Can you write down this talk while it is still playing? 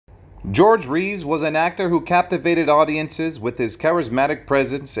George Reeves was an actor who captivated audiences with his charismatic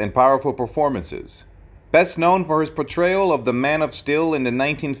presence and powerful performances. Best known for his portrayal of the Man of Steel in the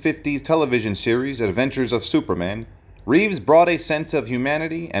 1950s television series Adventures of Superman, Reeves brought a sense of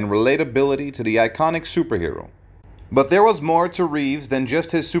humanity and relatability to the iconic superhero. But there was more to Reeves than just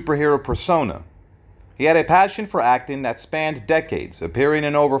his superhero persona. He had a passion for acting that spanned decades, appearing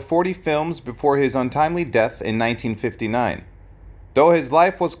in over 40 films before his untimely death in 1959. Though his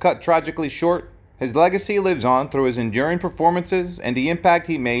life was cut tragically short, his legacy lives on through his enduring performances and the impact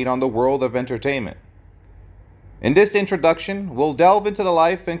he made on the world of entertainment. In this introduction, we'll delve into the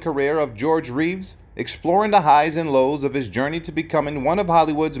life and career of George Reeves, exploring the highs and lows of his journey to becoming one of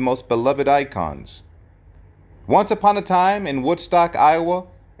Hollywood's most beloved icons. Once upon a time in Woodstock, Iowa,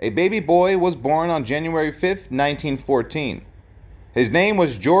 a baby boy was born on January 5, 1914. His name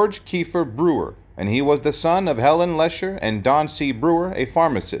was George Kiefer Brewer, and he was the son of Helen Lesher and Don C. Brewer, a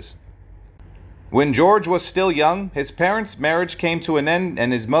pharmacist. When George was still young, his parents' marriage came to an end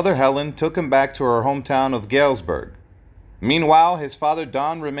and his mother Helen took him back to her hometown of Galesburg. Meanwhile, his father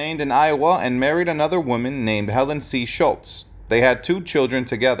Don remained in Iowa and married another woman named Helen C. Schultz. They had 2 children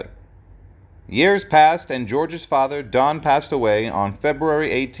together. Years passed and George's father, Don, passed away on February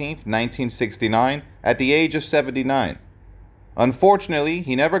 18, 1969, at the age of 79. Unfortunately,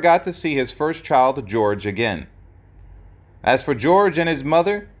 he never got to see his first child, George, again. As for George and his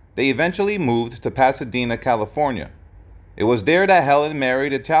mother, they eventually moved to Pasadena, California. It was there that Helen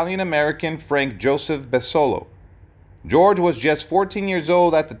married Italian-American Frank Joseph Besolo. George was just 14 years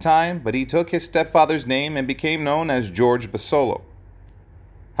old at the time, but he took his stepfather's name and became known as George Besolo.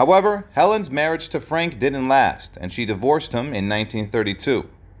 However, Helen's marriage to Frank didn't last, and she divorced him in 1932.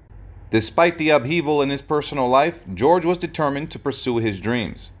 Despite the upheaval in his personal life, George was determined to pursue his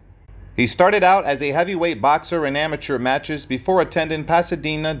dreams. He started out as a heavyweight boxer in amateur matches before attending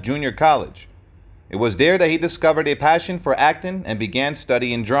Pasadena Junior College. It was there that he discovered a passion for acting and began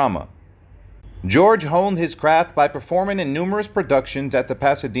studying drama. George honed his craft by performing in numerous productions at the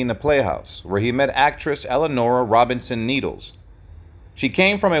Pasadena Playhouse, where he met actress Eleanora Robinson Needles. She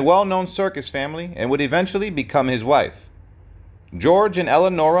came from a well-known circus family and would eventually become his wife. George and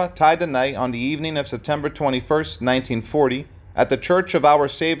Eleanora tied the knot on the evening of September 21, 1940, at the Church of Our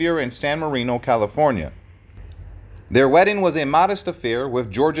Savior in San Marino, California. Their wedding was a modest affair,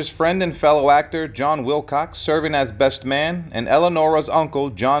 with George's friend and fellow actor John Wilcox serving as best man and Eleanora's uncle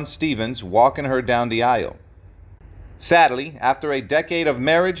John Stevens walking her down the aisle. Sadly, after a decade of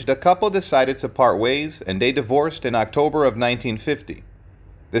marriage, the couple decided to part ways and they divorced in October of 1950.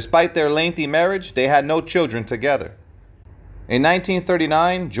 Despite their lengthy marriage, they had no children together. In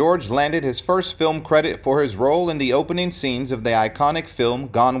 1939, George landed his first film credit for his role in the opening scenes of the iconic film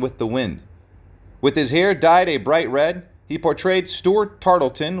Gone with the Wind. With his hair dyed a bright red, he portrayed Stuart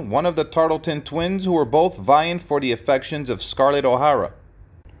Tartleton, one of the Tartleton twins who were both vying for the affections of Scarlett O'Hara.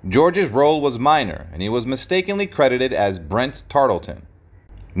 George's role was minor, and he was mistakenly credited as Brent Tartleton.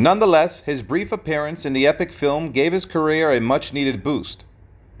 Nonetheless, his brief appearance in the epic film gave his career a much-needed boost.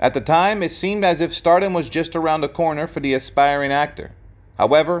 At the time, it seemed as if stardom was just around the corner for the aspiring actor.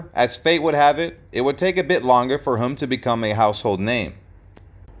 However, as fate would have it, it would take a bit longer for him to become a household name.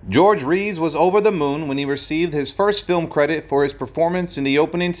 George Reeves was over the moon when he received his first film credit for his performance in the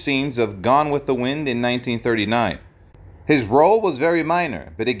opening scenes of Gone with the Wind in 1939. His role was very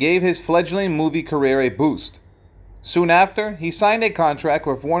minor, but it gave his fledgling movie career a boost. Soon after, he signed a contract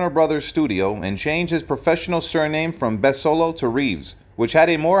with Warner Brothers Studio and changed his professional surname from Besolo to Reeves, which had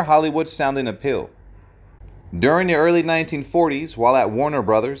a more Hollywood-sounding appeal. During the early 1940s, while at Warner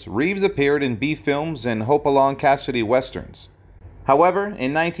Brothers, Reeves appeared in B films and Hopalong Cassidy westerns. However,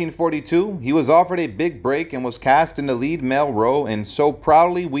 in 1942, he was offered a big break and was cast in the lead male role in So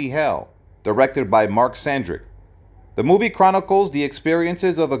Proudly We Hail, directed by Mark Sandrick. The movie chronicles the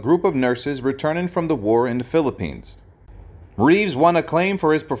experiences of a group of nurses returning from the war in the Philippines. Reeves won acclaim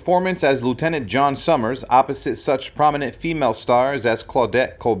for his performance as Lieutenant John Summers opposite such prominent female stars as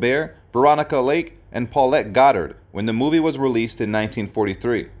Claudette Colbert, Veronica Lake, and Paulette Goddard when the movie was released in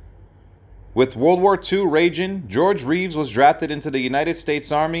 1943. With World War II raging, George Reeves was drafted into the United States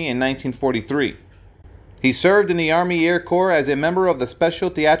Army in 1943. He served in the Army Air Corps as a member of the Special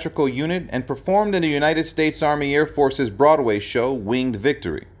Theatrical Unit and performed in the United States Army Air Force's Broadway show Winged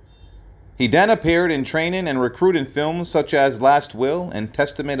Victory. He then appeared in training and recruiting films such as Last Will and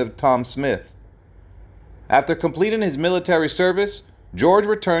Testament of Tom Smith. After completing his military service, George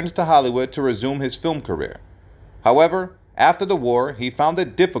returned to Hollywood to resume his film career. However, after the war, he found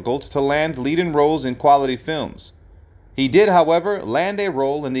it difficult to land leading roles in quality films. He did, however, land a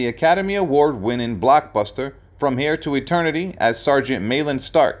role in the Academy Award-winning blockbuster From Here to Eternity as Sergeant Mayland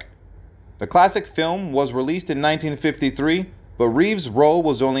Stark. The classic film was released in 1953, but Reeves' role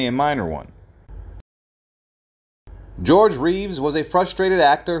was only a minor one. George Reeves was a frustrated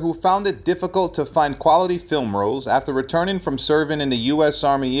actor who found it difficult to find quality film roles after returning from serving in the U.S.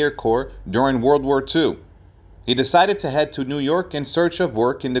 Army Air Corps during World War II. He decided to head to New York in search of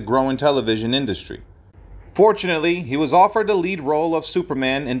work in the growing television industry. Fortunately, he was offered the lead role of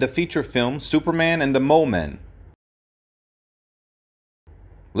Superman in the feature film Superman and the Mole Men.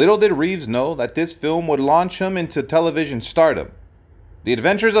 Little did Reeves know that this film would launch him into television stardom. The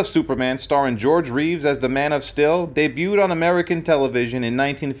Adventures of Superman, starring George Reeves as the Man of Steel, debuted on American television in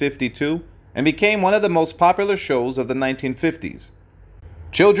 1952 and became one of the most popular shows of the 1950s.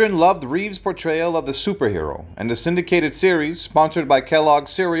 Children loved Reeves' portrayal of the superhero, and the syndicated series, sponsored by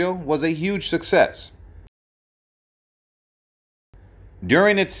Kellogg's Cereal, was a huge success.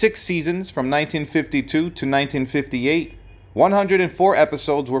 During its 6 seasons from 1952 to 1958, 104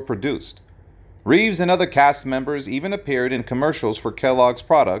 episodes were produced. Reeves and other cast members even appeared in commercials for Kellogg's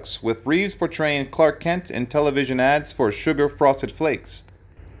products, with Reeves portraying Clark Kent in television ads for Sugar Frosted Flakes.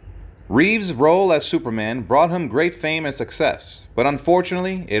 Reeves' role as Superman brought him great fame and success, but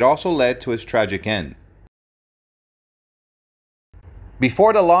unfortunately, it also led to his tragic end.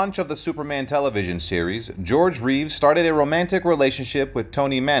 Before the launch of the Superman television series, George Reeves started a romantic relationship with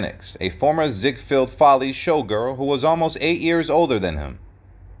Toni Mannix, a former Ziegfeld Follies showgirl who was almost 8 years older than him.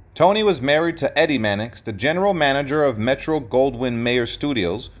 Toni was married to Eddie Mannix, the general manager of Metro-Goldwyn-Mayer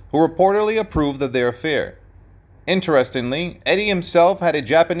Studios, who reportedly approved of their affair. Interestingly, Eddie himself had a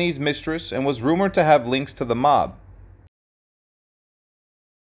Japanese mistress and was rumored to have links to the mob.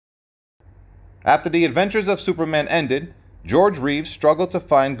 After the Adventures of Superman ended, George Reeves struggled to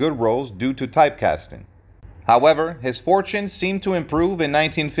find good roles due to typecasting. However, his fortunes seemed to improve in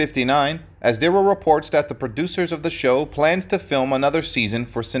 1959, as there were reports that the producers of the show planned to film another season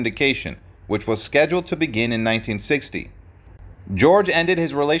for syndication, which was scheduled to begin in 1960. George ended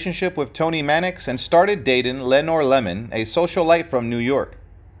his relationship with Toni Mannix and started dating Lenore Lemon, a socialite from New York.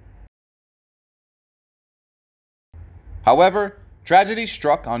 However, tragedy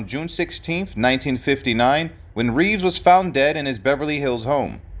struck on June 16, 1959, when Reeves was found dead in his Beverly Hills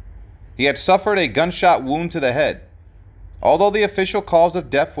home. He had suffered a gunshot wound to the head. Although the official cause of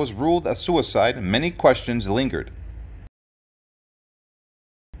death was ruled a suicide, many questions lingered.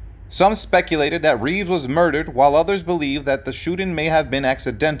 Some speculated that Reeves was murdered, while others believed that the shooting may have been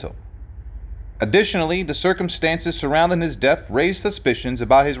accidental. Additionally, the circumstances surrounding his death raised suspicions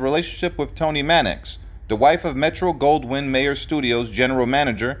about his relationship with Toni Mannix, the wife of Metro-Goldwyn-Mayer Studios' general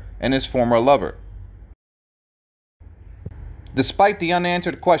manager and his former lover. Despite the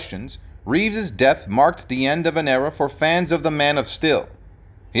unanswered questions, Reeves' death marked the end of an era for fans of the Man of Steel.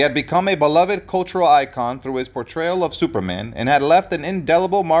 He had become a beloved cultural icon through his portrayal of Superman and had left an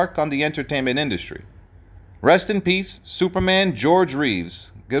indelible mark on the entertainment industry. Rest in peace, Superman George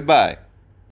Reeves. Goodbye.